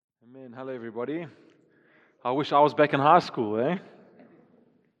Amen. Hello, everybody. I wish I was back in high school, eh?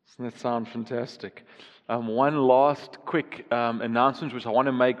 Doesn't that sound fantastic? One last quick announcement, which I want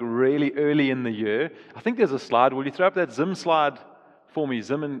to make really early in the year. I think there's a slide. Will you throw up that Zim slide for me?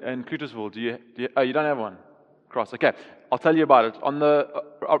 Zim and Clutersville. Oh, you don't have one? Cross. Okay. I'll tell you about it.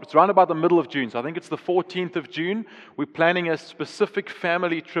 It's around about the middle of June. So I think it's the 14th of June. We're planning a specific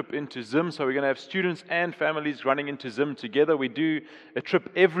family trip into Zim. So we're going to have students and families running into Zim together. We do a trip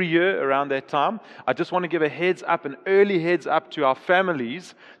every year around that time. I just want to give an early heads up to our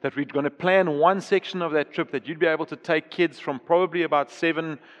families that we're going to plan one section of that trip that you'd be able to take kids from probably about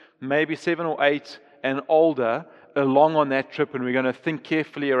 7, maybe 7 or 8 and older along on that trip, and we're going to think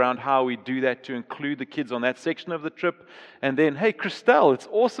carefully around how we do that to include the kids on that section of the trip. And then, hey, Christelle, it's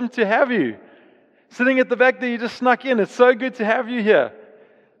awesome to have you. Sitting at the back there, you just snuck in. It's so good to have you here.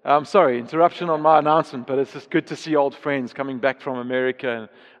 Sorry, interruption on my announcement, but it's just good to see old friends coming back from America and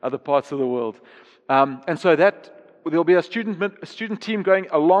other parts of the world. And so there'll be a student team going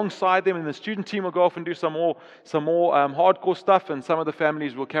alongside them, and the student team will go off and do some more hardcore stuff, and some of the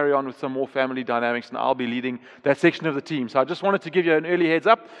families will carry on with some more family dynamics, and I'll be leading that section of the team. So I just wanted to give you an early heads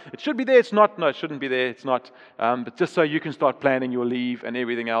up. It should be there. It's not. No, it shouldn't be there. It's not. But just so you can start planning your leave and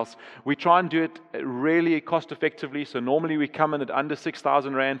everything else. We try and do it really cost effectively. So normally we come in at under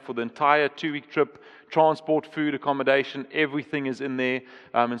 6,000 Rand for the entire 2-week trip. Transport, food, accommodation, everything is in there.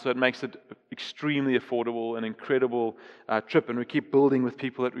 And so it makes it extremely affordable, an incredible trip. And we keep building with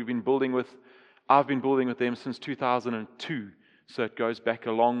people that we've been building with. I've been building with them since 2002. So it goes back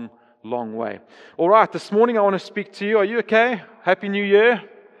a long, long way. All right, this morning I want to speak to you. Are you okay? Happy New Year.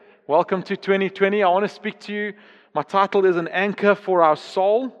 Welcome to 2020. I want to speak to you. My title is An Anchor for Our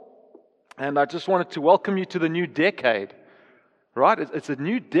Soul. And I just wanted to welcome you to the new decade. Right? It's a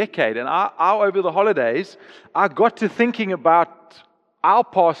new decade. And over the holidays, I got to thinking about our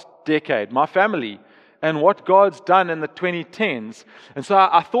past decade, my family, and what God's done in the 2010s. And so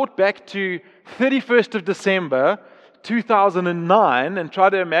I thought back to 31st of December, 2009, and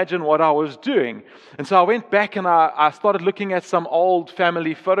tried to imagine what I was doing. And so I went back and I started looking at some old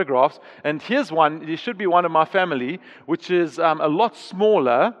family photographs. And here's one. It should be one of my family, which is a lot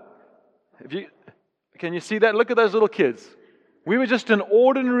smaller. Can you see that? Look at those little kids. We were just an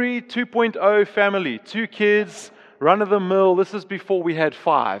ordinary 2.0 family. 2 kids, run of the mill. This is before we had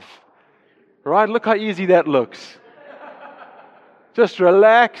 5. Right? Look how easy that looks. Just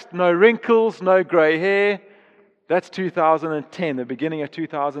relaxed, no wrinkles, no gray hair. That's 2010, the beginning of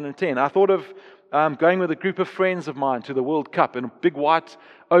 2010. I thought of going with a group of friends of mine to the World Cup in big white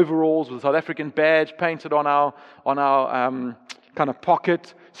overalls with a South African badge painted on our kind of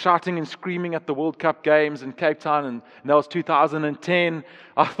pocket, shouting and screaming at the World Cup games in Cape Town, and that was 2010.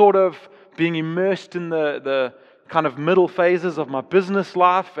 I thought of being immersed in the kind of middle phases of my business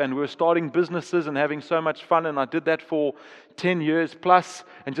life, and we were starting businesses and having so much fun, and I did that for 10 years plus,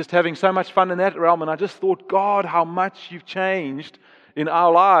 and just having so much fun in that realm, and I just thought, God, how much you've changed in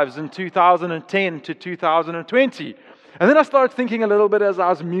our lives in 2010 to 2020. And then I started thinking a little bit as I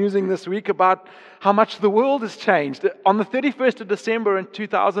was musing this week about how much the world has changed. On the 31st of December in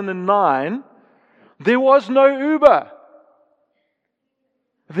 2009, there was no Uber.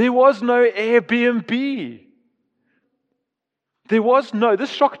 There was no Airbnb. This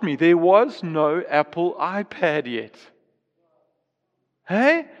shocked me, there was no Apple iPad yet.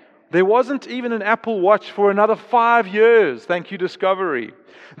 Hey? There wasn't even an Apple Watch for another 5 years. Thank you, Discovery.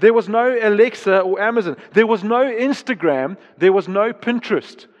 There was no Alexa or Amazon. There was no Instagram. There was no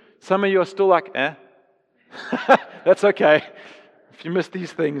Pinterest. Some of you are still like, That's okay. If you miss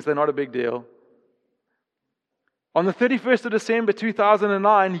these things, they're not a big deal. On the 31st of December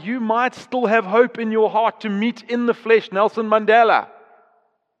 2009, you might still have hope in your heart to meet in the flesh Nelson Mandela.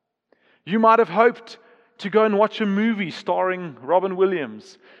 You might have hoped to go and watch a movie starring Robin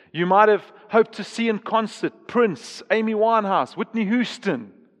Williams. You might have hoped to see in concert Prince, Amy Winehouse, Whitney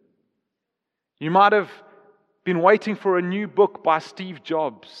Houston. You might have been waiting for a new book by Steve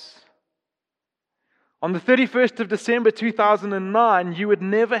Jobs. On the 31st of December 2009, you would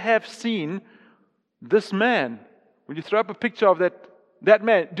never have seen this man. Will you throw up a picture of that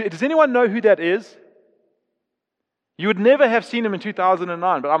man? Does anyone know who that is? You would never have seen him in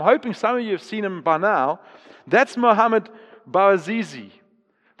 2009, but I'm hoping some of you have seen him by now. That's Mohamed Bouazizi.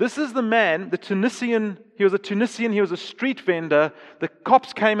 This is the man, the Tunisian. He was a street vendor. The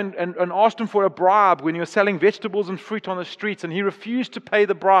cops came and asked him for a bribe when he was selling vegetables and fruit on the streets, and he refused to pay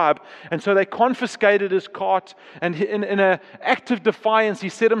the bribe. And so they confiscated his cart, and in an act of defiance, he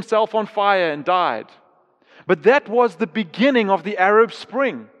set himself on fire and died. But that was the beginning of the Arab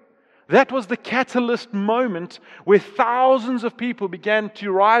Spring. That was the catalyst moment where thousands of people began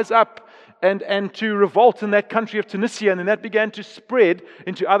to rise up and to revolt in that country of Tunisia, and then that began to spread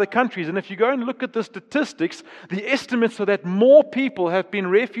into other countries. And if you go and look at the statistics, the estimates are that more people have been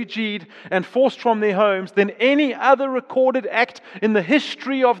refugeed and forced from their homes than any other recorded act in the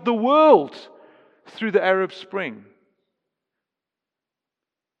history of the world through the Arab Spring.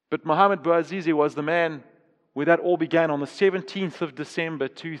 But Mohammed Bouazizi was the man where that all began on the 17th of December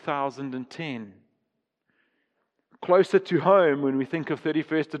 2010. Closer to home, when we think of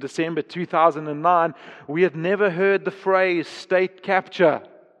 31st of December 2009, we had never heard the phrase state capture.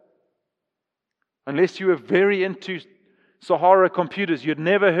 Unless you were very into Sahara computers, you'd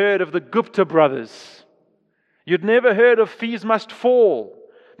never heard of the Gupta brothers. You'd never heard of Fees Must Fall.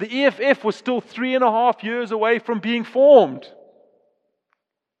 The EFF was still 3.5 years away from being formed.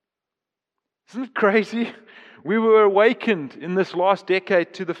 Isn't it crazy? We were awakened in this last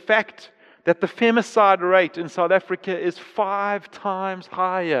decade to the fact that the femicide rate in South Africa is 5 times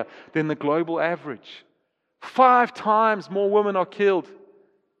higher than the global average. 5 times more women are killed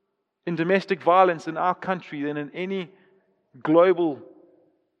in domestic violence in our country than in any global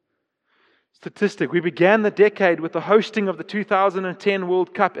statistic. We began the decade with the hosting of the 2010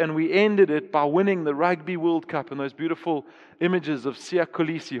 World Cup, and we ended it by winning the Rugby World Cup, and those beautiful images of Siya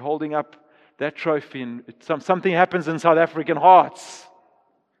Kolisi holding up that trophy, and something happens in South African hearts.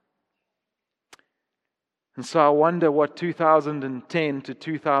 And so I wonder what 2010 to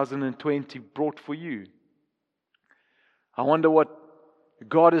 2020 brought for you. I wonder what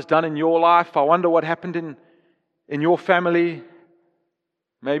God has done in your life. I wonder what happened in your family.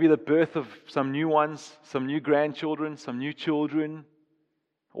 Maybe the birth of some new ones, some new grandchildren, some new children.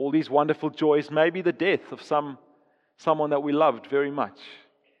 All these wonderful joys. Maybe the death of someone that we loved very much.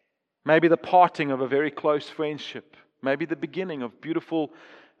 Maybe the parting of a very close friendship. Maybe the beginning of beautiful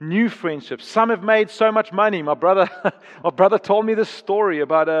new friendships. Some have made so much money. My brother told me this story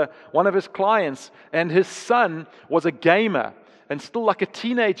about one of his clients, and his son was a gamer and still like a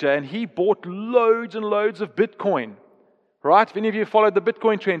teenager, and he bought loads and loads of Bitcoin. Right? If any of you followed the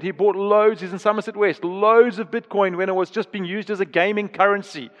Bitcoin trend, he bought loads. He's in Somerset West, loads of Bitcoin when it was just being used as a gaming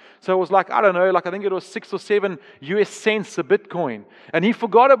currency. So it was like, I don't know, I think it was 6 or 7 US cents a Bitcoin. And he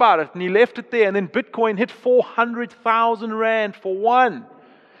forgot about it and he left it there. And then Bitcoin hit 400,000 Rand for one.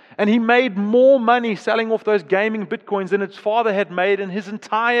 And he made more money selling off those gaming Bitcoins than his father had made in his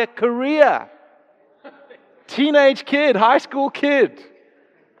entire career. Teenage kid, high school kid.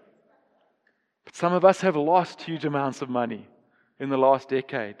 But some of us have lost huge amounts of money in the last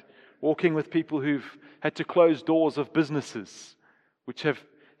decade, walking with people who've had to close doors of businesses, which have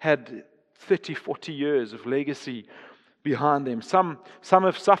had 30, 40 years of legacy behind them. Some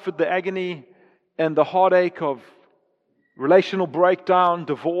have suffered the agony and the heartache of relational breakdown,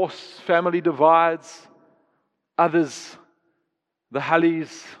 divorce, family divides. Others, the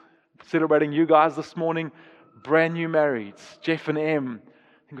Hullies, celebrating you guys this morning, brand new marrieds. Jeff and Em.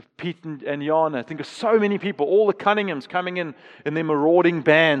 Think of Pete and Yana. Think of so many people. All the Cunninghams coming in their marauding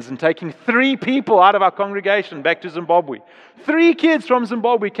bands and taking 3 people out of our congregation back to Zimbabwe. 3 kids from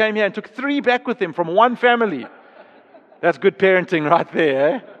Zimbabwe came here and took 3 back with them from one family. That's good parenting right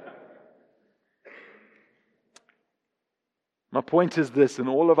there, eh? My point is this: in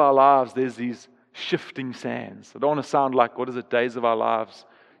all of our lives, there's these shifting sands. I don't want to sound like, days of our lives,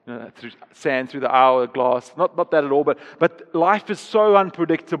 through sand through the hourglass. Not that at all, but life is so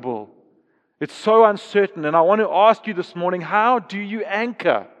unpredictable. It's so uncertain. And I want to ask you this morning, how do you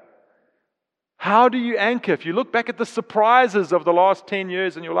anchor? How do you anchor? If you look back at the surprises of the last 10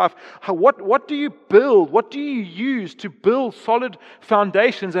 years in your life, what do you build? What do you use to build solid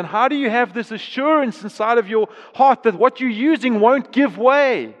foundations? And how do you have this assurance inside of your heart that what you're using won't give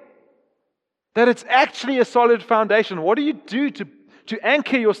way? That it's actually a solid foundation. What do you do to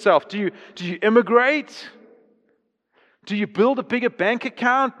anchor yourself? Do you immigrate? Do you build a bigger bank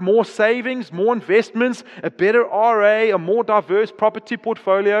account, more savings, more investments, a better RA, a more diverse property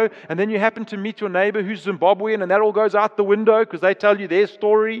portfolio, and then you happen to meet your neighbor who's Zimbabwean and that all goes out the window because they tell you their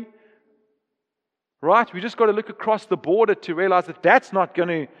story? Right? We just got to look across the border to realize that that's not going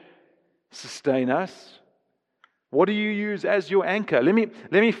to sustain us. What do you use as your anchor? Let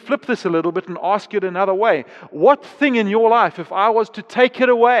me flip this a little bit and ask it another way. What thing in your life, if I was to take it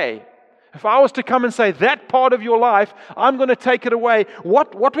away, if I was to come and say, that part of your life, I'm going to take it away,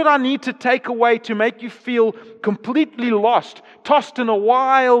 what would I need to take away to make you feel completely lost, tossed in a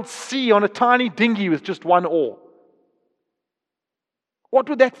wild sea on a tiny dinghy with just one oar? What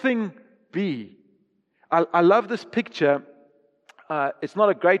would that thing be? I love this picture. It's not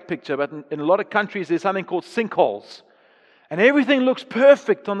a great picture, but in a lot of countries there's something called sinkholes. And everything looks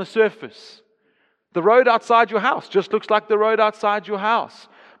perfect on the surface. The road outside your house just looks like the road outside your house.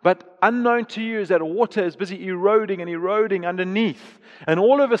 But unknown to you is that water is busy eroding and eroding underneath. And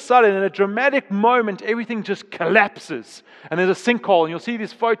all of a sudden, in a dramatic moment, everything just collapses. And there's a sinkhole. And you'll see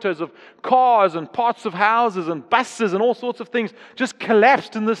these photos of cars and parts of houses and buses and all sorts of things just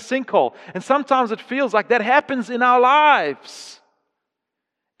collapsed in this sinkhole. And sometimes it feels like that happens in our lives.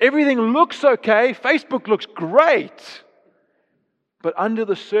 Everything looks okay. Facebook looks great. But under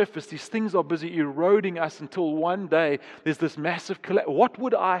the surface, these things are busy eroding us until one day there's this massive collapse. What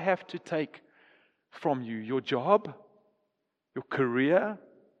would I have to take from you? Your job? Your career?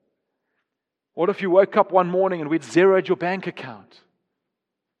 What if you woke up one morning and we'd zeroed your bank account?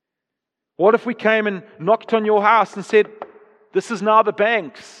 What if we came and knocked on your house and said, this is now the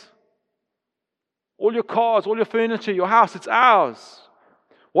bank's. All your cars, all your furniture, your house, it's ours.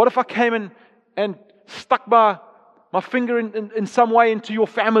 What if I came and stuck my finger in some way into your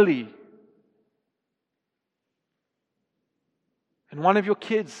family? And one of your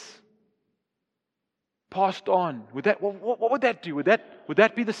kids passed on. What would that do? Would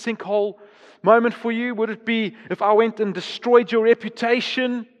that be the sinkhole moment for you? Would it be if I went and destroyed your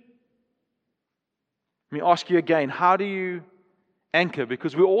reputation? Let me ask you again, how do you anchor?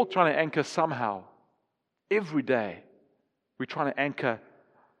 Because we're all trying to anchor somehow. Every day, we're trying to anchor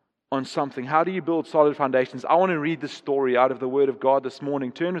on something. How do you build solid foundations? I want to read this story out of the Word of God this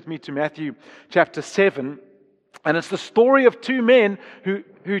morning. Turn with me to Matthew chapter 7. And it's the story of two men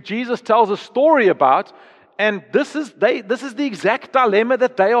who Jesus tells a story about. And this is the exact dilemma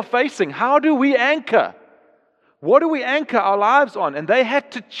that they are facing. How do we anchor? What do we anchor our lives on? And they had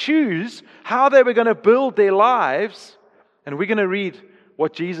to choose how they were going to build their lives. And we're going to read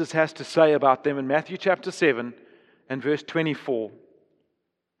what Jesus has to say about them in Matthew chapter 7 and verse 24.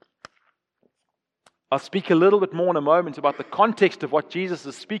 I'll speak a little bit more in a moment about the context of what Jesus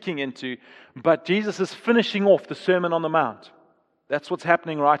is speaking into, but Jesus is finishing off the Sermon on the Mount. That's what's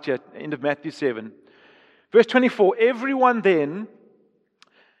happening right here at the end of Matthew 7. Verse 24, everyone then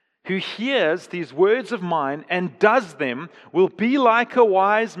who hears these words of mine and does them will be like a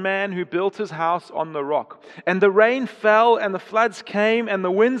wise man who built his house on the rock. And the rain fell and the floods came and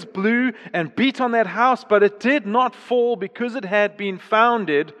the winds blew and beat on that house, but it did not fall because it had been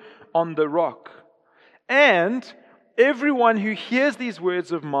founded on the rock. And everyone who hears these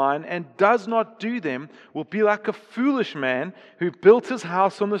words of mine and does not do them will be like a foolish man who built his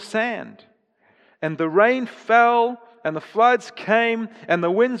house on the sand. And the rain fell, and the floods came, and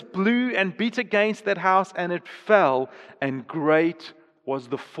the winds blew and beat against that house, and it fell, and great was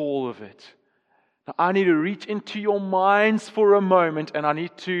the fall of it. Now, I need to reach into your minds for a moment, and I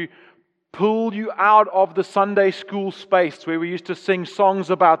need to pull you out of the Sunday school space where we used to sing songs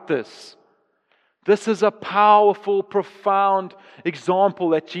about this. This is a powerful, profound example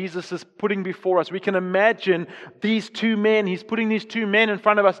that Jesus is putting before us. We can imagine these two men. He's putting these two men in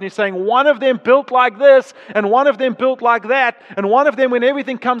front of us and he's saying, one of them built like this and one of them built like that. And one of them, when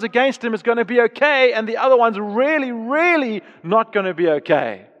everything comes against him, is going to be okay. And the other one's really, really not going to be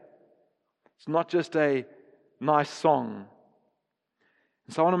okay. It's not just a nice song.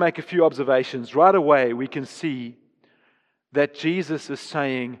 So I want to make a few observations. Right away, we can see that Jesus is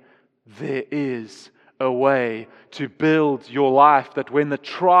saying, there is a way to build your life that when the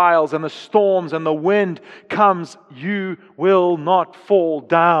trials and the storms and the wind comes, you will not fall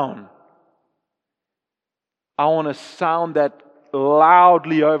down. I want to sound that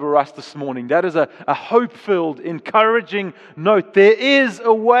loudly over us this morning. That is a hope-filled, encouraging note. There is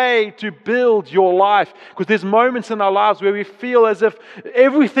a way to build your life, because there's moments in our lives where we feel as if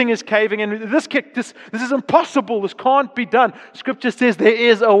everything is caving in. This is impossible. This can't be done. Scripture says there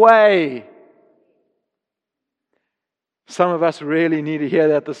is a way. Some of us really need to hear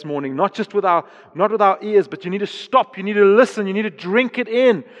that this morning, not with our ears, but you need to stop, you need to listen, you need to drink it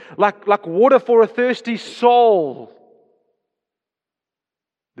in, like water for a thirsty soul.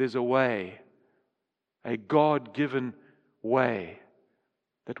 There's a way, a God-given way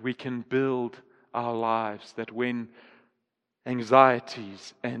that we can build our lives, that when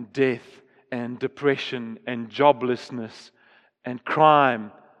anxieties and death and depression and joblessness and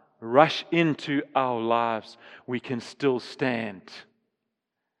crime rush into our lives, we can still stand.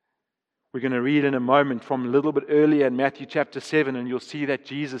 We're going to read in a moment from a little bit earlier in Matthew chapter 7, and you'll see that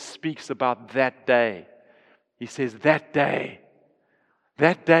Jesus speaks about that day. He says, that day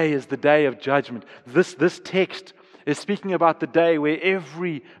is the day of judgment. This text is speaking about the day where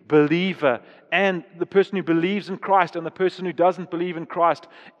every believer and the person who believes in Christ and the person who doesn't believe in Christ,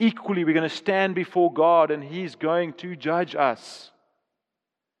 equally we're going to stand before God and He's going to judge us.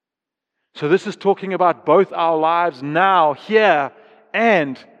 So this is talking about both our lives now, here,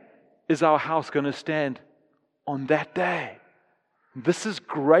 and is our house going to stand on that day? This is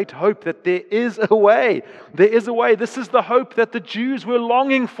great hope that there is a way. There is a way. This is the hope that the Jews were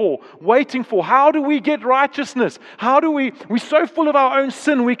longing for, waiting for. How do we get righteousness? We're so full of our own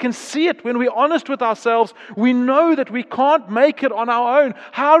sin. We can see it when we're honest with ourselves. We know that we can't make it on our own.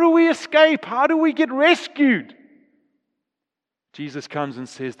 How do we escape? How do we get rescued? Jesus comes and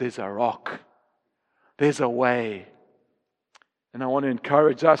says, there's a rock. There's a way. And I want to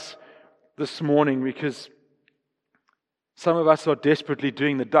encourage us this morning because some of us are desperately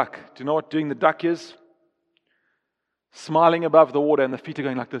doing the duck. Do you know what doing the duck is? Smiling above the water and the feet are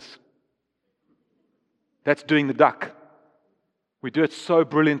going like this. That's doing the duck. We do it so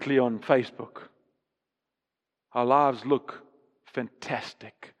brilliantly on Facebook. Our lives look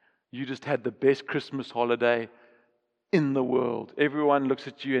fantastic. You just had the best Christmas holiday in the world. Everyone looks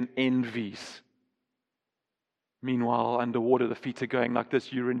at you and envies. Meanwhile, underwater, the feet are going like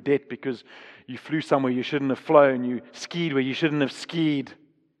this. You're in debt because you flew somewhere you shouldn't have flown. You skied where you shouldn't have skied.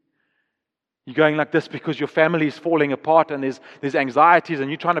 You're going like this because your family is falling apart and there's anxieties and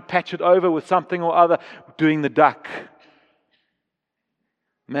you're trying to patch it over with something or other, doing the duck.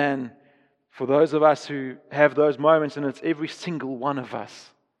 Man, for those of us who have those moments, and it's every single one of us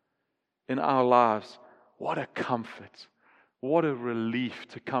in our lives, what a comfort, what a relief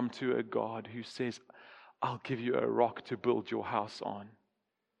to come to a God who says, I'll give you a rock to build your house on.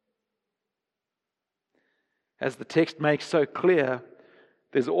 As the text makes so clear,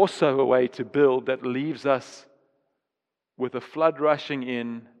 there's also a way to build that leaves us with a flood rushing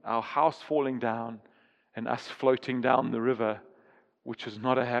in, our house falling down, and us floating down the river, which is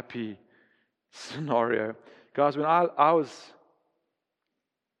not a happy scenario. Guys, when I was...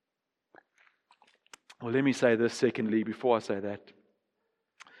 Well, let me say this secondly before I say that.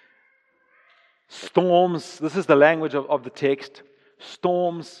 Storms, this is the language of the text.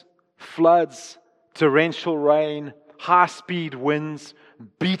 Storms, floods, torrential rain, high-speed winds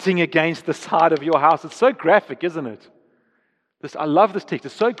beating against the side of your house. It's so graphic, isn't it? I love this text.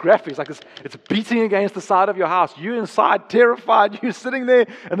 It's so graphic. It's like this, it's beating against the side of your house. You inside, terrified. You're sitting there,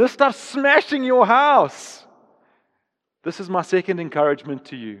 and this stuff's smashing your house. This is my second encouragement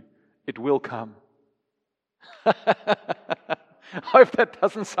to you. It will come. I hope that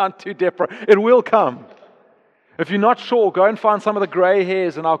doesn't sound too desperate. It will come. If you're not sure, go and find some of the gray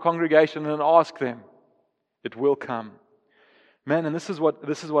hairs in our congregation and ask them. It will come. Man, and this is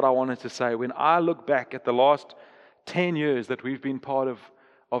what I wanted to say. When I look back at the last 10 years that we've been part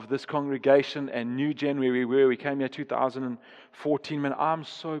of this congregation and New January, where we came here 2014, man, I'm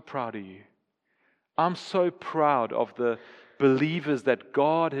so proud of you. I'm so proud of the believers that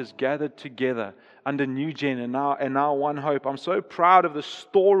God has gathered together under New Gen and now One Hope. I'm so proud of the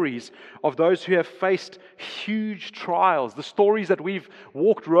stories of those who have faced huge trials, the stories that we've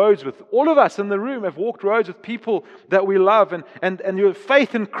walked roads with. All of us in the room have walked roads with people that we love, and your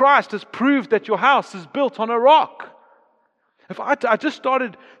faith in Christ has proved that your house is built on a rock. I just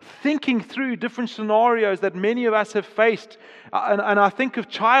started thinking through different scenarios that many of us have faced, and I think of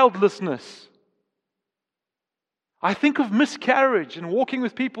childlessness. I think of miscarriage and walking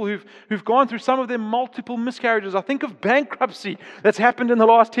with people who've gone through some of their multiple miscarriages. I think of bankruptcy that's happened in the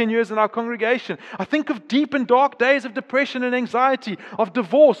last 10 years in our congregation. I think of deep and dark days of depression and anxiety, of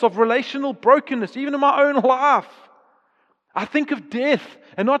divorce, of relational brokenness, even in my own life. I think of death,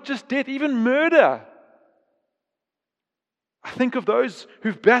 and not just death, even murder. I think of those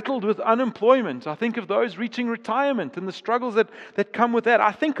who've battled with unemployment. I think of those reaching retirement and the struggles that come with that.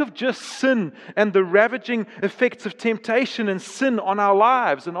 I think of just sin and the ravaging effects of temptation and sin on our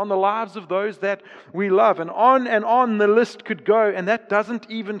lives and on the lives of those that we love. And on the list could go, and that doesn't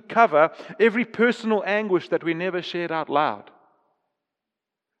even cover every personal anguish that we never shared out loud.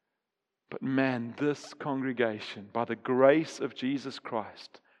 But man, this congregation, by the grace of Jesus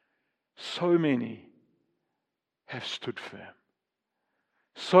Christ, so many have stood firm.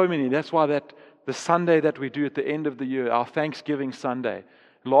 So many. That's why the Sunday that we do at the end of the year, our Thanksgiving Sunday.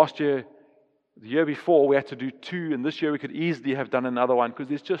 Last year, the year before, we had to do 2, and this year we could easily have done another one because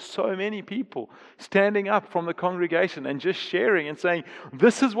there's just so many people standing up from the congregation and just sharing and saying,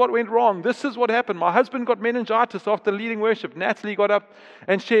 this is what went wrong, this is what happened. My husband got meningitis after leading worship. Natalie got up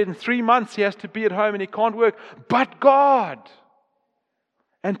and shared in 3 months he has to be at home and he can't work. But God.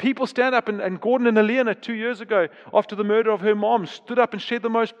 And people stand up, and Gordon and Alena 2 years ago, after the murder of her mom, stood up and shared the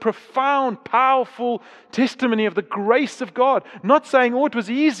most profound, powerful testimony of the grace of God. Not saying, oh, it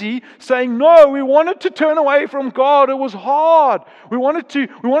was easy, saying, no, we wanted to turn away from God. It was hard. We wanted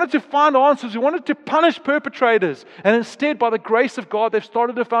to find answers. We wanted to punish perpetrators. And instead, by the grace of God, they've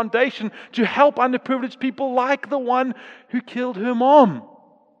started a foundation to help underprivileged people like the one who killed her mom.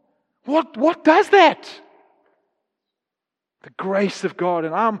 What does that? The grace of God.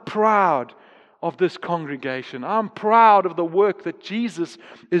 And I'm proud of this congregation. I'm proud of the work that Jesus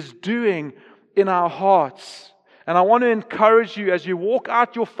is doing in our hearts. And I want to encourage you as you walk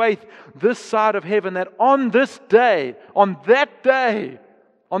out your faith this side of heaven, that on this day, on that day,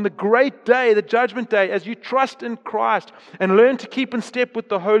 on the great day, the judgment day, as you trust in Christ and learn to keep in step with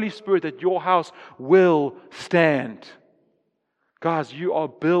the Holy Spirit, that your house will stand. Guys, you are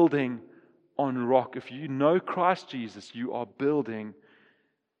building on rock. If you know Christ Jesus, you are building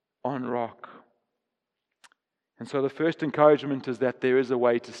on rock. And so the first encouragement is that there is a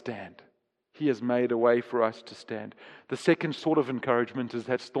way to stand. He has made a way for us to stand. The second sort of encouragement is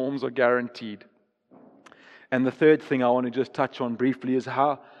that storms are guaranteed. And the third thing I want to just touch on briefly is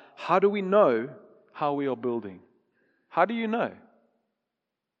how do we know how we are building? How do you know?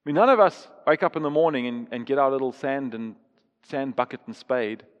 I mean, none of us wake up in the morning and get our little sand bucket and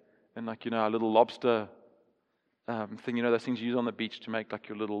spade and our little lobster thing, those things you use on the beach to make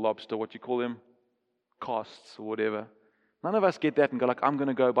your little lobster, what you call them, casts or whatever. None of us get that and go I'm going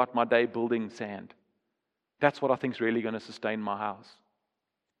to go about my day building sand. That's what I think is really going to sustain my house.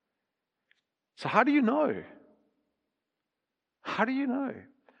 So how do you know? How do you know?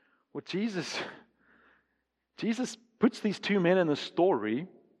 Well, Jesus puts these two men in the story.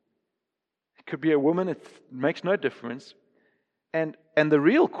 It could be a woman, it makes no difference. And the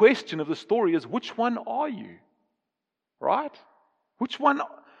real question of the story is, which one are you? Right? Which one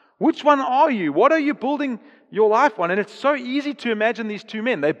are you? What are you building your life on? And it's so easy to imagine these two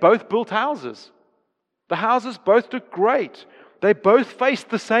men. They both built houses. The houses both look great. They both faced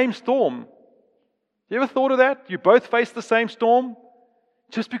the same storm. You ever thought of that? You both face the same storm?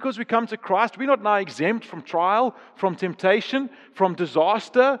 Just because we come to Christ, we're not now exempt from trial, from temptation, from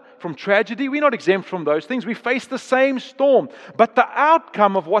disaster, from tragedy. We're not exempt from those things. We face the same storm. But the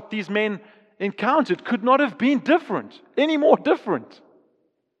outcome of what these men encountered could not have been different, any more different.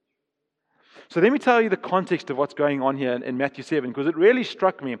 So let me tell you the context of what's going on here in Matthew 7, because it really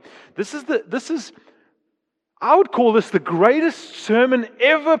struck me. I would call this the greatest sermon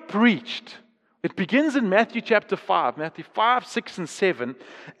ever preached. It begins in Matthew chapter 5, Matthew 5, 6, and 7,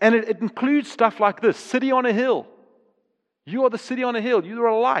 and it includes stuff like this: city on a hill. You are the city on a hill. You are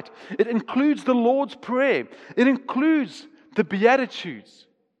a light. It includes the Lord's Prayer. It includes the Beatitudes.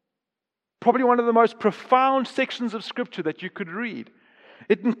 Probably one of the most profound sections of Scripture that you could read.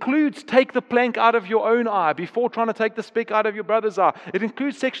 It includes take the plank out of your own eye before trying to take the speck out of your brother's eye. It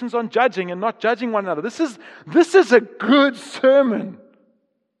includes sections on judging and not judging one another. This is a good sermon.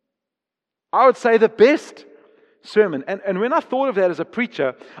 I would say the best sermon. And when I thought of that as a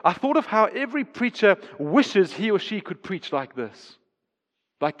preacher, I thought of how every preacher wishes he or she could preach like this.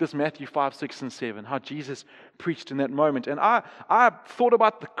 Like this Matthew 5, 6, and 7. How Jesus preached in that moment. And I thought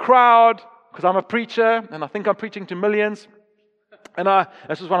about the crowd, because I'm a preacher, and I think I'm preaching to millions. And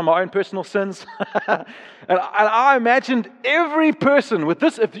this was one of my own personal sins. and I imagined every person with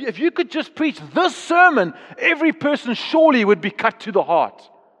this, if you could just preach this sermon, every person surely would be cut to the heart.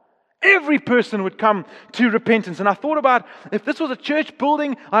 Every person would come to repentance. And I thought about, if this was a church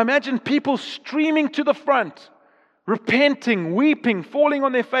building, I imagined people streaming to the front, repenting, weeping, falling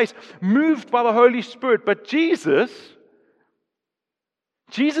on their face, moved by the Holy Spirit. But Jesus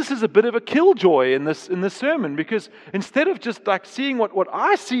is a bit of a killjoy in this sermon, because instead of just seeing what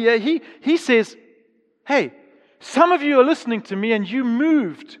I see here, he says, hey, some of you are listening to me and you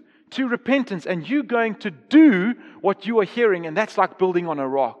moved to repentance and you're going to do what you are hearing, and that's like building on a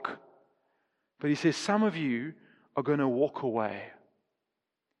rock. But he says, some of you are going to walk away.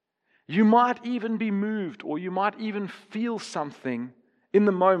 You might even be moved, or you might even feel something in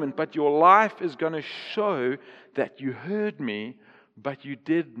the moment, but your life is going to show that you heard me, but you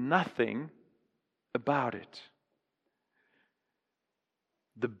did nothing about it.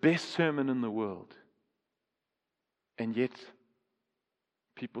 The best sermon in the world. And yet,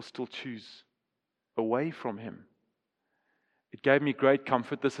 people still choose away from him. It gave me great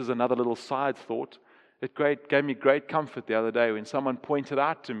comfort. This is another little side thought. It gave me great comfort the other day when someone pointed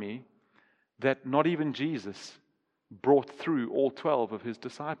out to me that not even Jesus brought through all 12 of his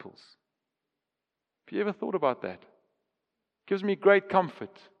disciples. Have you ever thought about that? It gives me great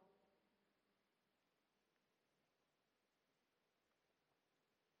comfort.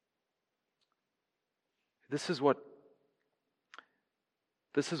 This is what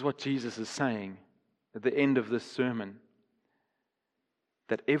Jesus is saying at the end of this sermon.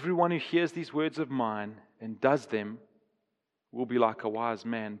 That everyone who hears these words of mine and does them will be like a wise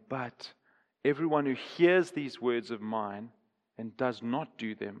man. But everyone who hears these words of mine and does not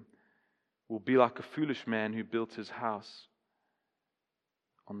do them will be like a foolish man who built his house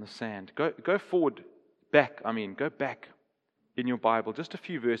on the sand. Go back in your Bible, just a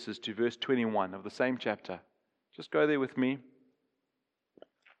few verses to verse 21 of the same chapter. Just go there with me.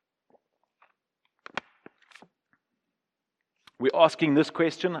 We're asking this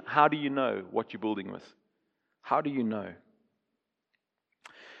question: how do you know what you're building with? How do you know?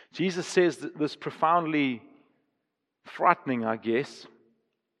 Jesus says this profoundly frightening, I guess,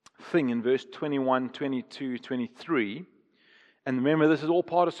 thing in verse 21, 22, 23. And remember, this is all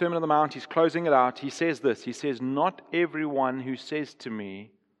part of Sermon on the Mount. He's closing it out. He says this. He says, "Not everyone who says to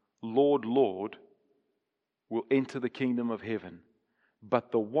me, 'Lord, Lord,' will enter the kingdom of heaven,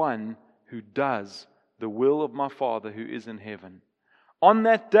 but the one who does the will of my Father who is in heaven. On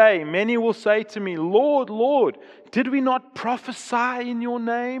that day, many will say to me, 'Lord, Lord, did we not prophesy in your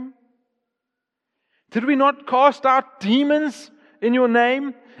name? Did we not cast out demons in your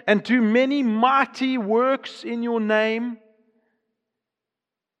name and do many mighty works in your name?'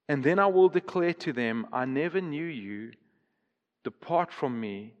 And then I will declare to them, 'I never knew you. Depart from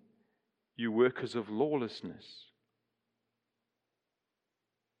me, you workers of lawlessness.'"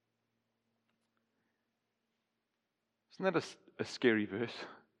 Isn't that a scary verse?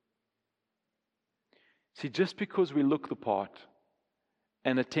 See, just because we look the part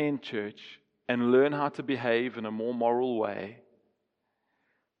and attend church and learn how to behave in a more moral way,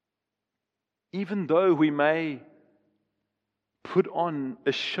 even though we may put on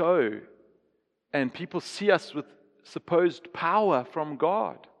a show and people see us with supposed power from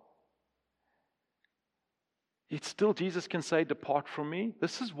God, it's still, Jesus can say, "Depart from me."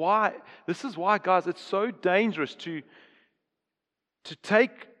 This is why, guys, it's so dangerous to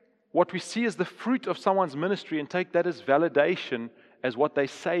take what we see as the fruit of someone's ministry and take that as validation as what they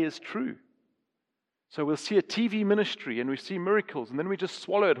say is true. So we'll see a TV ministry and we see miracles, and then we just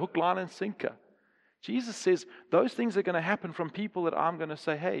swallow it hook, line, and sinker. Jesus says those things are going to happen from people that I'm going to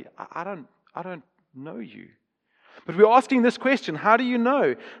say, "Hey, I don't know you." But we're asking this question: how do you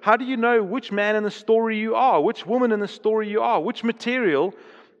know? How do you know which man in the story you are? Which woman in the story you are? Which material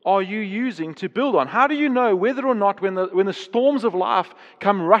are you using to build on? How do you know whether or not when the storms of life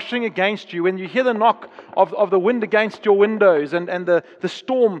come rushing against you, when you hear the knock of the wind against your windows and the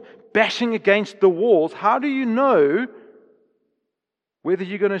storm bashing against the walls, how do you know whether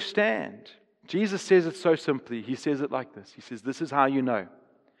you're going to stand? Jesus says it so simply. He says it like this. He says, "This is how you know.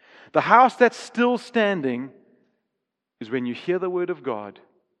 The house that's still standing is when you hear the word of God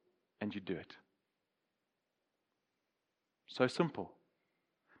and you do it." So simple.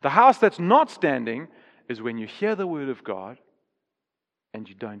 The house that's not standing is when you hear the word of God and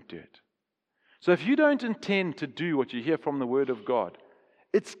you don't do it. So if you don't intend to do what you hear from the word of God,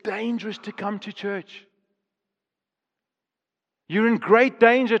 it's dangerous to come to church. You're in great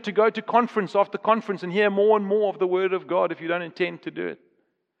danger to go to conference after conference and hear more and more of the word of God if you don't intend to do it.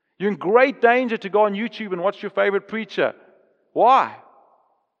 You're in great danger to go on YouTube and watch your favorite preacher. Why?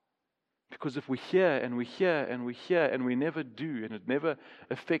 Because if we hear and we hear and we hear and we never do, and it never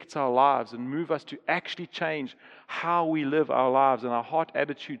affects our lives and move us to actually change how we live our lives and our heart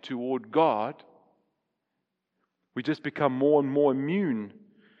attitude toward God, we just become more and more immune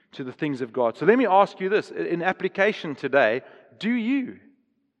to the things of God. So let me ask you this, in application today, do you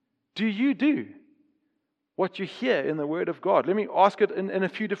do what you hear in the Word of God? Let me ask it in a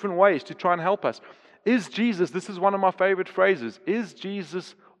few different ways to try and help us. Is Jesus, this is one of my favorite phrases, is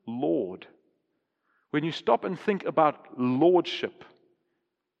Jesus Lord? When you stop and think about lordship,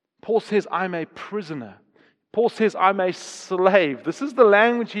 Paul says, "I'm a prisoner." Paul says, "I'm a slave." This is the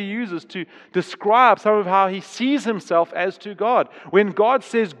language he uses to describe some of how he sees himself as to God. When God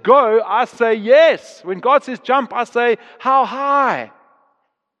says go, I say yes. When God says jump, I say how high?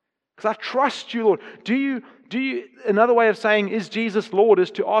 Because I trust you, Lord. Do you? Another way of saying, is Jesus Lord,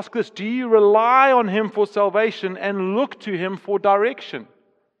 is to ask this: do you rely on Him for salvation and look to Him for direction?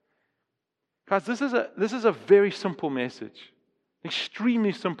 Guys, this is a very simple message,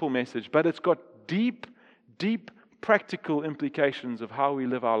 extremely simple message, but it's got deep practical implications of how we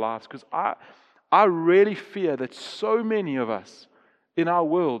live our lives. Because I really fear that so many of us in our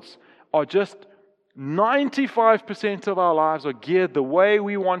worlds are just 95% of our lives are geared the way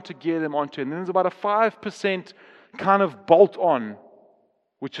we want to gear them onto. And then there's about a 5% kind of bolt on,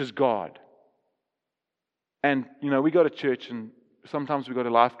 which is God. And, we go to church and sometimes we go to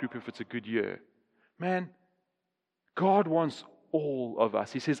life group if it's a good year. Man, God wants all of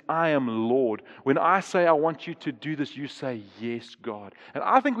us. He says, I am Lord. When I say I want you to do this, you say, yes, God. And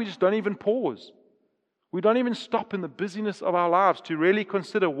I think we just don't even pause. We don't even stop in the busyness of our lives to really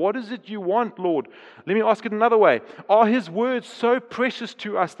consider, what is it you want, Lord? Let me ask it another way. Are His words so precious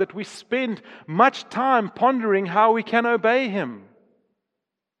to us that we spend much time pondering how we can obey Him?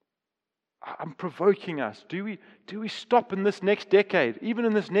 I'm provoking us. Do we stop in this next decade, even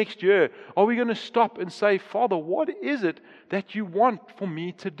in this next year? Are we going to stop and say, Father, what is it that you want for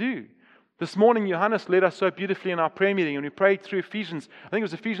me to do? This morning, Johannes led us so beautifully in our prayer meeting, and we prayed through Ephesians, I think it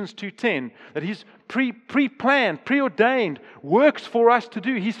was Ephesians 2:10, that He's pre-planned, preordained works for us to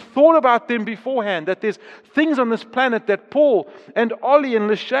do. He's thought about them beforehand, that there's things on this planet that Paul and Ollie and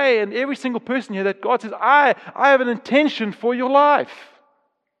Lachey and every single person here, that God says, I have an intention for your life.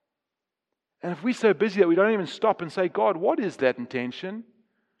 And if we're so busy that we don't even stop and say, God, what is that intention?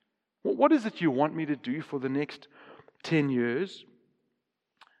 What is it you want me to do for the next 10 years?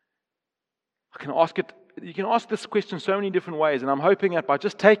 You can ask this question so many different ways, and I'm hoping that by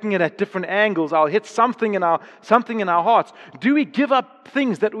just taking it at different angles, I'll hit something in our hearts. Do we give up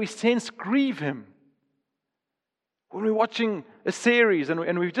things that we sense grieve Him? When we're watching a series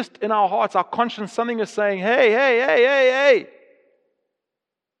and we've just in our hearts, our conscience, something is saying, hey.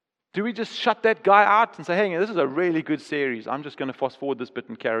 Do we just shut that guy out and say, hey, this is a really good series, I'm just going to fast forward this bit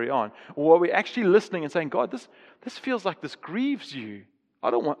and carry on? Or are we actually listening and saying, God, this feels like this grieves you.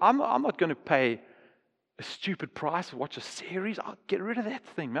 I'm not going to pay a stupid price to watch a series. I'll get rid of that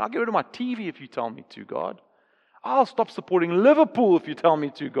thing, man. I'll get rid of my TV if you tell me to, God. I'll stop supporting Liverpool if you tell me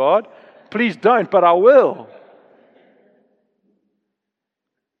to, God. Please don't, but I will.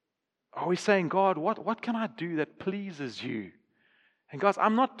 Are we saying, God, what can I do that pleases you? And guys,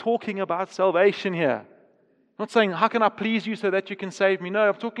 I'm not talking about salvation here. I'm not saying, how can I please you so that you can save me? No,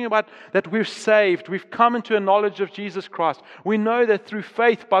 I'm talking about that we're saved. We've come into a knowledge of Jesus Christ. We know that through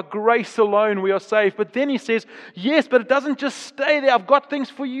faith, by grace alone, we are saved. But then He says, yes, but it doesn't just stay there. I've got things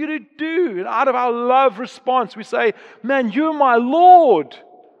for you to do. And out of our love response, we say, man, you're my Lord.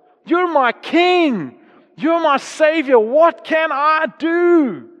 You're my King. You're my Savior. What can I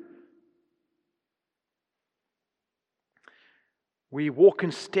do? We walk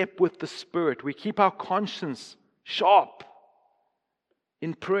in step with the Spirit. We keep our conscience sharp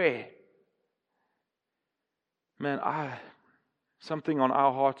in prayer. Man, something on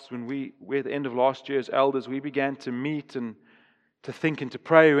our hearts when we're at the end of last year as elders, we began to meet and to think and to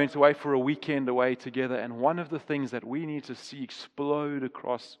pray. We went away for a weekend away together. And one of the things that we need to see explode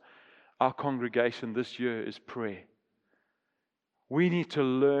across our congregation this year is prayer. We need to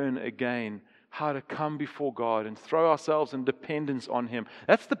learn again how to come before God and throw ourselves in dependence on Him.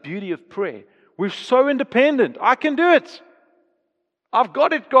 That's the beauty of prayer. We're so independent. I can do it. I've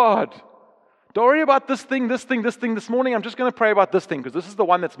got it, God. Don't worry about this thing. This morning I'm just going to pray about this thing because this is the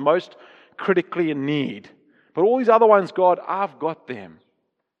one that's most critically in need. But all these other ones, God, I've got them.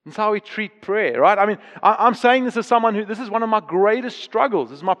 That's how we treat prayer, right? I mean, I'm saying this as someone this is one of my greatest struggles.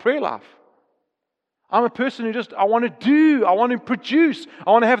 This is my prayer life. I'm a person who I want to do, I want to produce,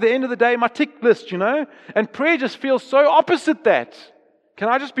 I want to have the end of the day my tick list, And prayer just feels so opposite that. Can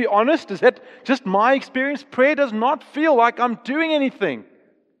I just be honest? Is that just my experience? Prayer does not feel like I'm doing anything.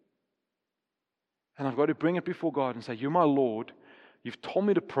 And I've got to bring it before God and say, you're my Lord. You've told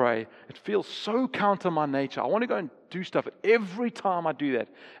me to pray. It feels so counter my nature. I want to go and do stuff. Every time I do that,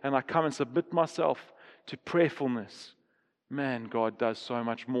 and I come and submit myself to prayerfulness, man, God does so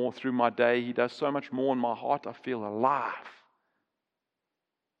much more through my day. He does so much more in my heart. I feel alive.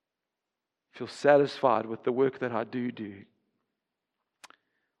 I feel satisfied with the work that I do.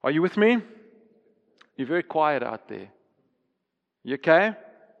 Are you with me? You're very quiet out there. You okay? I'm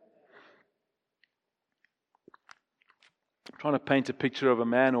trying to paint a picture of a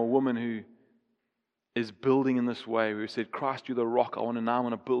man or woman who is building in this way, who said, Christ, you're the rock. I want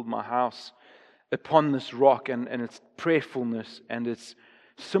to build my house upon this rock, and it's prayerfulness and it's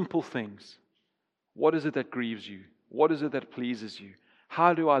simple things. What is it that grieves you? What is it that pleases you?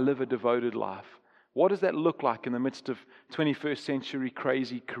 How do I live a devoted life? What does that look like in the midst of 21st century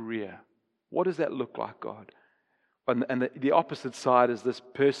crazy career? What does that look like, God? And the opposite side is this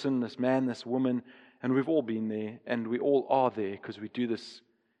person, this man, this woman, and we've all been there, and we all are there because we do this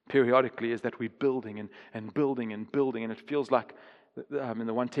periodically, is that we're building and building and building, and it feels like, in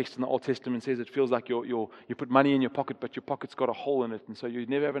the one text in the Old Testament says it feels like you put money in your pocket, but your pocket's got a hole in it, and so you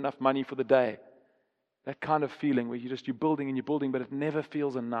never have enough money for the day. That kind of feeling where you're building and you're building, but it never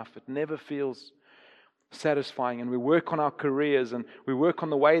feels enough. It never feels satisfying. And we work on our careers and we work on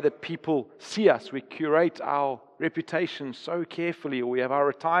the way that people see us. We curate our reputation so carefully, or we have our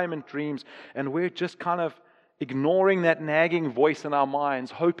retirement dreams, and we're just kind of ignoring that nagging voice in our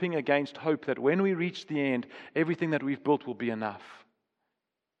minds, hoping against hope that when we reach the end, everything that we've built will be enough.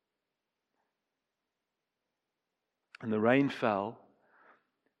 And the rain fell,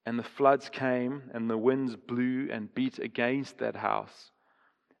 and the floods came, and the winds blew and beat against that house,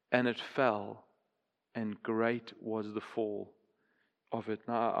 and it fell, and great was the fall of it.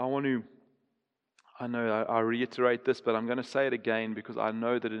 Now, I reiterate this, but I'm going to say it again because I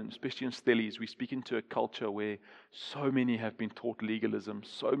know that, especially in Stellies, we speak into a culture where so many have been taught legalism,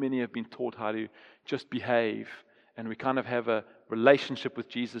 so many have been taught how to just behave, and we kind of have a relationship with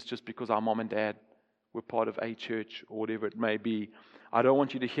Jesus just because our mom and dad were part of a church or whatever it may be. I don't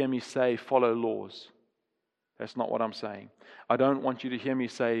want you to hear me say, follow laws. That's not what I'm saying. I don't want you to hear me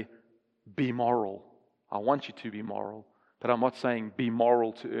say, be moral. I want you to be moral, but I'm not saying be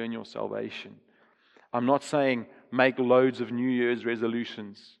moral to earn your salvation. I'm not saying make loads of New Year's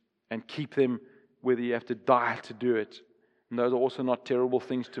resolutions and keep them whether you have to die to do it. And those are also not terrible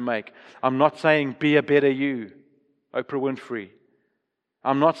things to make. I'm not saying be a better you, Oprah Winfrey.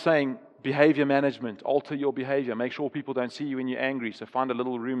 I'm not saying behavior management, alter your behavior, make sure people don't see you when you're angry, so find a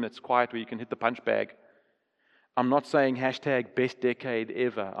little room that's quiet where you can hit the punch bag. I'm not saying hashtag best decade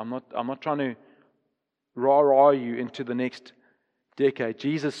ever. I'm not trying to rah-rah you into the next decade.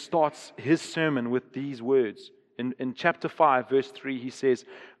 Jesus starts his sermon with these words. In chapter 5, verse 3, he says,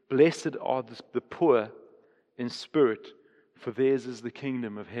 "Blessed are the poor in spirit, for theirs is the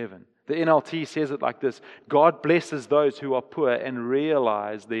kingdom of heaven." The NLT says it like this: God blesses those who are poor and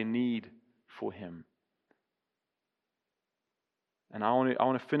realize their need for Him. And I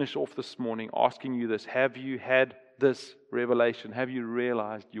want to finish off this morning asking you this: have you had this revelation? Have you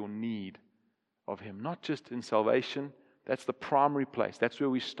realized your need of Him? Not just in salvation. That's the primary place. That's where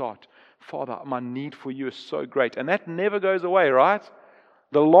we start. Father, my need for you is so great. And that never goes away, right?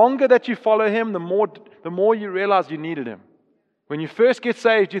 The longer that you follow Him, the more you realize you needed Him. When you first get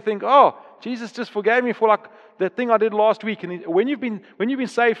saved, you think, oh, Jesus just forgave me for like that thing I did last week. And when you've been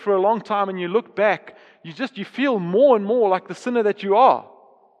saved for a long time and you look back, you feel more and more like the sinner that you are.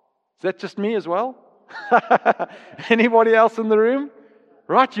 Is that just me as well? Anybody else in the room?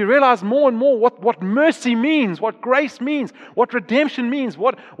 Right? You realize more and more what mercy means, what grace means, what redemption means,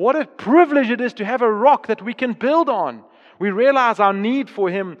 what a privilege it is to have a rock that we can build on. We realize our need for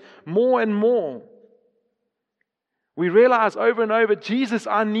Him more and more. We realize over and over, Jesus,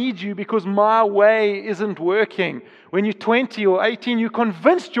 I need you because my way isn't working. When you're 20 or 18, you're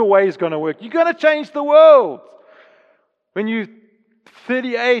convinced your way is going to work. You're going to change the world. When you're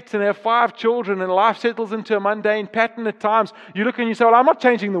 38 and have 5 children and life settles into a mundane pattern at times, you look and you say, well, I'm not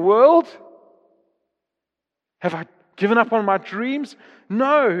changing the world. Have I given up on my dreams?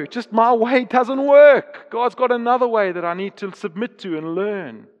 No, just my way doesn't work. God's got another way that I need to submit to and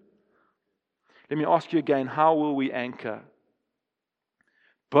learn. Let me ask you again, how will we anchor?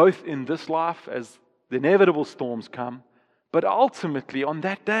 Both in this life as the inevitable storms come, but ultimately on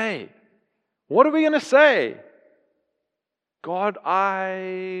that day. What are we going to say? God,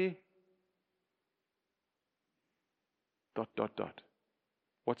 I... ...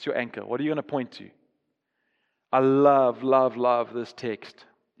 What's your anchor? What are you going to point to? I love this text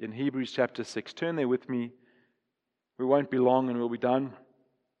in Hebrews chapter 6. Turn there with me. We won't be long and we'll be done.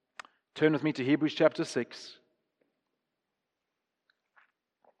 Turn with me to Hebrews chapter 6.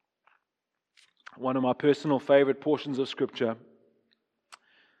 One of my personal favorite portions of Scripture.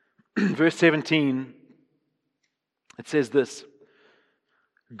 Verse 17, it says this: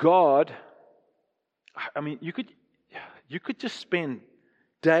 God, I mean, you could just spend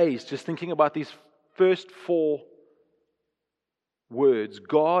days just thinking about these first 4 words.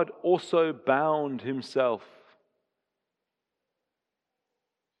 God also bound Himself.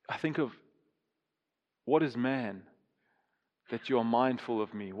 I think of, what is man that you are mindful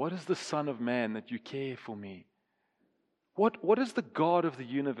of me? What is the Son of Man that you care for me? What is the God of the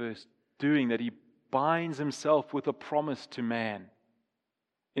universe doing that He binds Himself with a promise to man?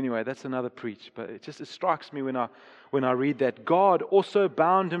 Anyway, that's another preach, but it strikes me when I read that. God also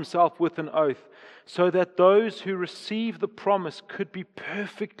bound Himself with an oath, so that those who receive the promise could be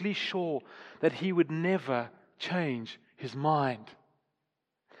perfectly sure that He would never change His mind.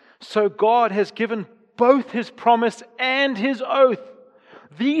 So God has given both His promise and His oath.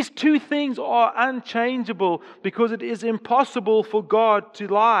 These 2 things are unchangeable because it is impossible for God to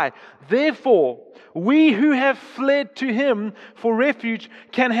lie. Therefore, we who have fled to Him for refuge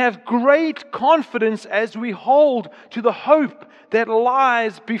can have great confidence as we hold to the hope that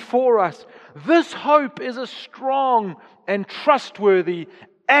lies before us. This hope is a strong and trustworthy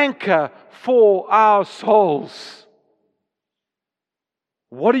anchor for our souls.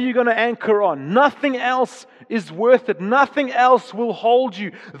 What are you going to anchor on? Nothing else is worth it. Nothing else will hold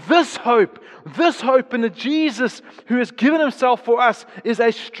you. This hope in a Jesus who has given Himself for us is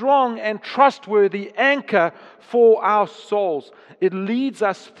a strong and trustworthy anchor for our souls. It leads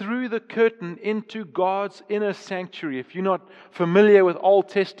us through the curtain into God's inner sanctuary. If you're not familiar with Old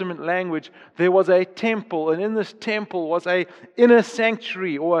Testament language, there was a temple, and in this temple was an inner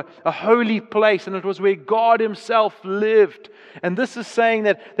sanctuary or a holy place, and it was where God Himself lived. And this is saying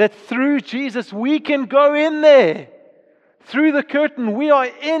that through Jesus we can go in there. Through the curtain, we are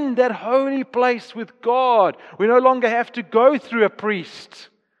in that holy place with God. We no longer have to go through a priest.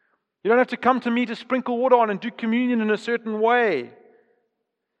 You don't have to come to me to sprinkle water on and do communion in a certain way.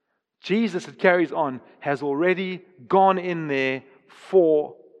 Jesus, it carries on, has already gone in there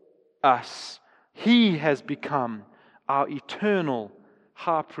for us. He has become our eternal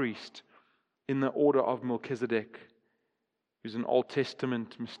high priest in the order of Melchizedek, who's an Old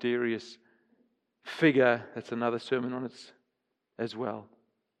Testament mysterious figure. That's another sermon on it as well.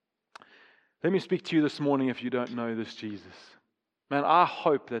 Let me speak to you this morning if you don't know this Jesus. Man, I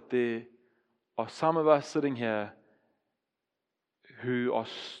hope that there are some of us sitting here who are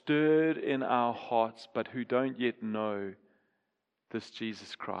stirred in our hearts but who don't yet know this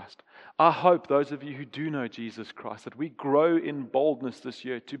Jesus Christ. I hope those of you who do know Jesus Christ, that we grow in boldness this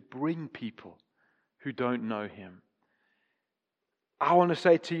year to bring people who don't know Him. I want to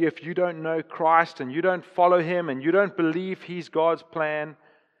say to you, if you don't know Christ and you don't follow Him and you don't believe He's God's plan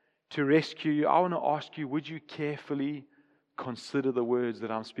to rescue you, I want to ask you, would you carefully consider the words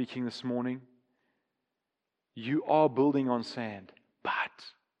that I'm speaking this morning? You are building on sand, but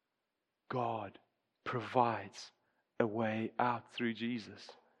God provides a way out through Jesus.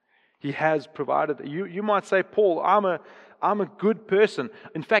 He has provided. You might say, Paul, I'm a good person.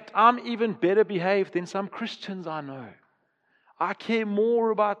 In fact, I'm even better behaved than some Christians I know. I care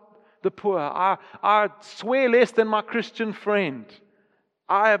more about the poor. I swear less than my Christian friend.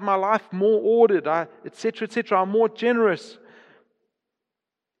 I have my life more ordered, etc., etc. I'm more generous.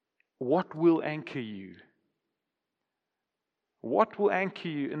 What will anchor you? What will anchor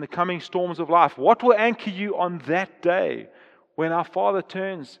you in the coming storms of life? What will anchor you on that day when our Father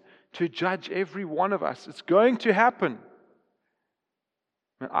turns to judge every one of us? It's going to happen.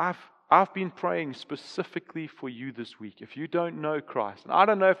 And I've been praying specifically for you this week. If you don't know Christ, and I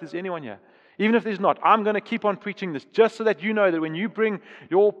don't know if there's anyone here, even if there's not, I'm going to keep on preaching this just so that you know that when you bring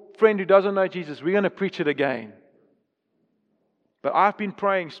your friend who doesn't know Jesus, we're going to preach it again. But I've been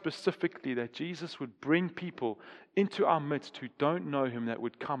praying specifically that Jesus would bring people into our midst who don't know Him, that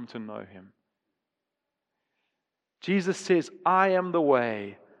would come to know Him. Jesus says, I am the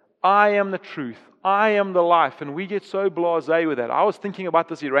way, I am the truth, I am the life. And we get so blasé with that. I was thinking about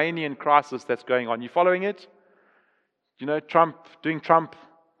this Iranian crisis that's going on. You following it? You know, Trump,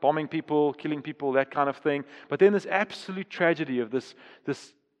 bombing people, killing people, that kind of thing. But then this absolute tragedy of this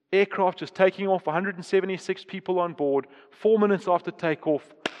aircraft just taking off, 176 people on board, 4 minutes after takeoff,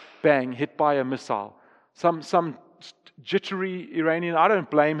 bang, hit by a missile. Some jittery Iranian, I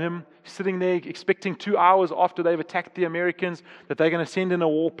don't blame him, sitting there expecting 2 hours after they've attacked the Americans that they're going to send in a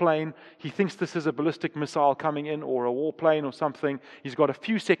warplane. He thinks this is a ballistic missile coming in or a warplane or something. He's got a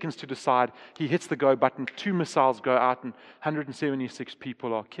few seconds to decide. He hits the go button, 2 missiles go out and 176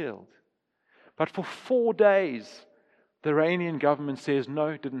 people are killed. But for 4 days, the Iranian government says, no,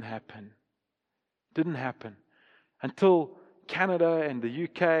 it didn't happen. Didn't happen. Until Canada and the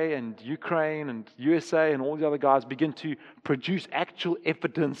UK and Ukraine and USA and all the other guys begin to produce actual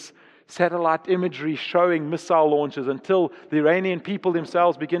evidence, satellite imagery showing missile launches, until the Iranian people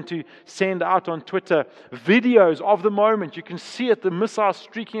themselves begin to send out on Twitter videos of the moment. You can see it, the missile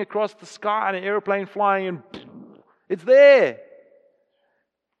streaking across the sky and an airplane flying, and it's there.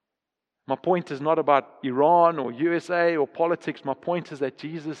 My point is not about Iran or USA or politics. My point is that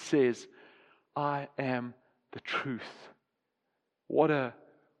Jesus says, I am the truth. What a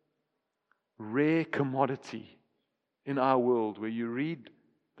rare commodity in our world where you read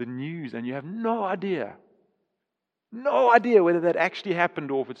the news and you have no idea whether that actually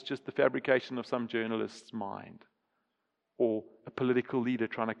happened or if it's just the fabrication of some journalist's mind or a political leader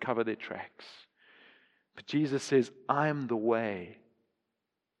trying to cover their tracks. But Jesus says, I am the way.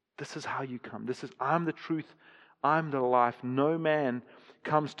 This is how you come. I'm the truth. I'm the life. No man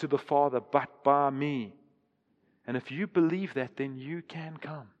comes to the Father but by me. And if you believe that, then you can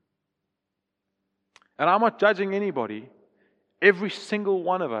come. And I'm not judging anybody. Every single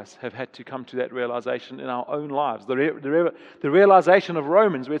one of us have had to come to that realization in our own lives. The realization of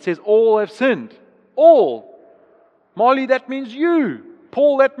Romans where it says all have sinned. All. Molly, that means you.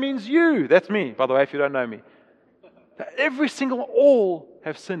 Paul, that means you. That's me, by the way, if you don't know me. All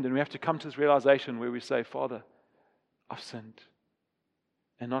have sinned. And we have to come to this realization where we say, Father, I've sinned.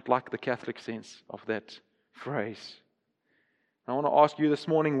 And not like the Catholic sense of that phrase. I want to ask you this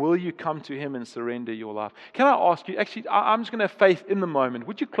morning, will you come to Him and surrender your life? Can I ask you, actually, I'm just going to have faith in the moment.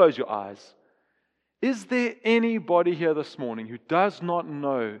 Would you close your eyes? Is there anybody here this morning who does not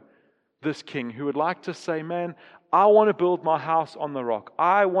know this King, who would like to say, man, I want to build my house on the rock.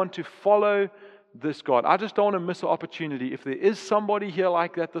 I want to follow this God. I just don't want to miss an opportunity. If there is somebody here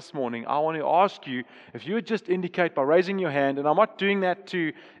like that this morning, I want to ask you, if you would just indicate by raising your hand, and I'm not doing that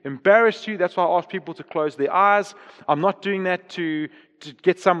to embarrass you, that's why I ask people to close their eyes. I'm not doing that to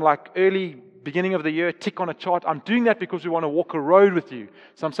get some like early beginning of the year tick on a chart. I'm doing that because we want to walk a road with you.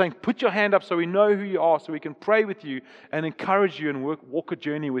 So I'm saying put your hand up so we know who you are, so we can pray with you and encourage you and walk a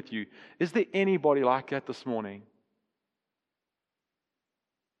journey with you. Is there anybody like that this morning?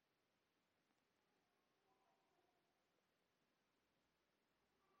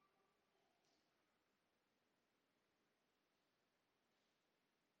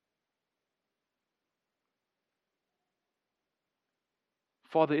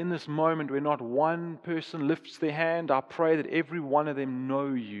 Father, in this moment where not one person lifts their hand, I pray that every one of them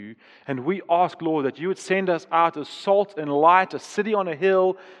know you. And we ask, Lord, that you would send us out as salt and light, a city on a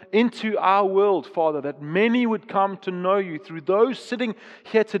hill, into our world, Father, that many would come to know you through those sitting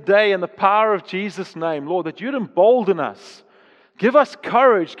here today in the power of Jesus' name. Lord, that you'd embolden us. Give us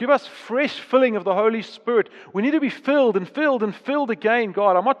courage. Give us fresh filling of the Holy Spirit. We need to be filled and filled and filled again,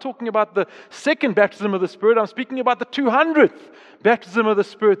 God. I'm not talking about the second baptism of the Spirit. I'm speaking about the 200th baptism of the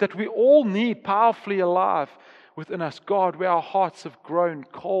Spirit that we all need powerfully alive within us. God, where our hearts have grown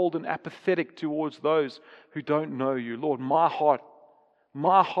cold and apathetic towards those who don't know you. Lord, my heart,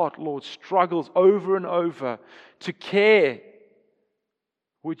 Lord, struggles over and over to care.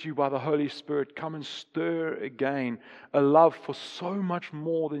 Would you, by the Holy Spirit, come and stir again a love for so much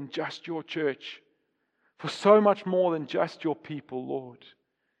more than just your church, for so much more than just your people, Lord.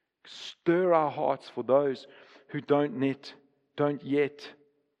 Stir our hearts for those who don't yet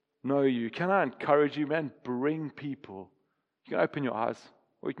know you. Can I encourage you, man? Bring people. You can open your eyes,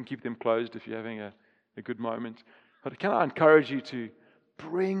 or you can keep them closed if you're having a good moment. But can I encourage you to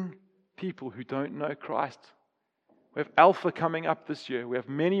bring people who don't know Christ? We have Alpha coming up this year. We have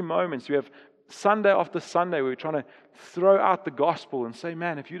many moments. We have Sunday after Sunday where we're trying to throw out the gospel and say,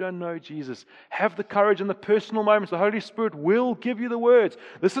 man, if you don't know Jesus, have the courage in the personal moments. The Holy Spirit will give you the words.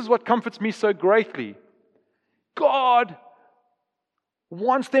 This is what comforts me so greatly. God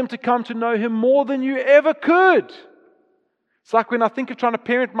wants them to come to know Him more than you ever could. It's like when I think of trying to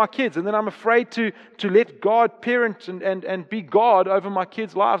parent my kids, and then I'm afraid to let God parent and be God over my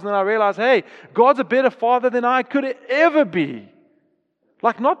kids' lives. And then I realize, hey, God's a better father than I could ever be.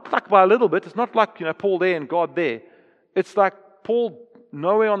 Not like by a little bit. It's not like, Paul there and God there. It's like Paul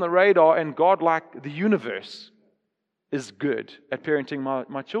nowhere on the radar and God like the universe is good at parenting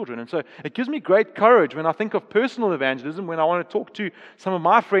my children. And so it gives me great courage when I think of personal evangelism, when I want to talk to some of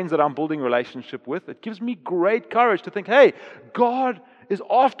my friends that I'm building a relationship with. It gives me great courage to think, hey, God is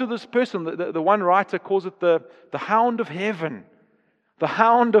after this person. The one writer calls it the hound of heaven. The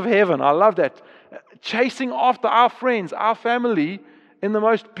hound of heaven. I love that. Chasing after our friends, our family, in the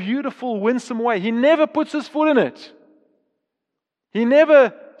most beautiful, winsome way. He never puts his foot in it. He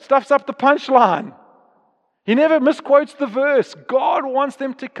never stuffs up the punchline. He never misquotes the verse. God wants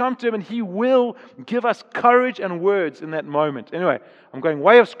them to come to Him, and He will give us courage and words in that moment. Anyway, I'm going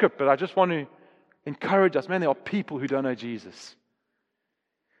way off script, but I just want to encourage us. Man, there are people who don't know Jesus.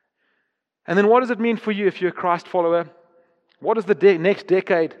 And then what does it mean for you if you're a Christ follower? What does the next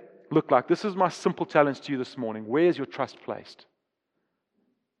decade look like? This is my simple challenge to you this morning. Where's your trust placed?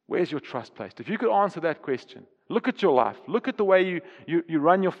 Where's your trust placed? If you could answer that question, look at your life. Look at the way you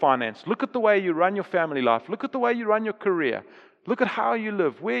run your finance. Look at the way you run your family life. Look at the way you run your career. Look at how you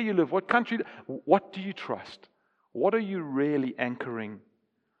live, where you live, what country. What do you trust? What are you really anchoring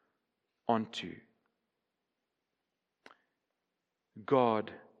onto?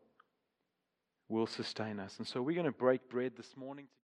 God will sustain us. And so we're going to break bread this morning.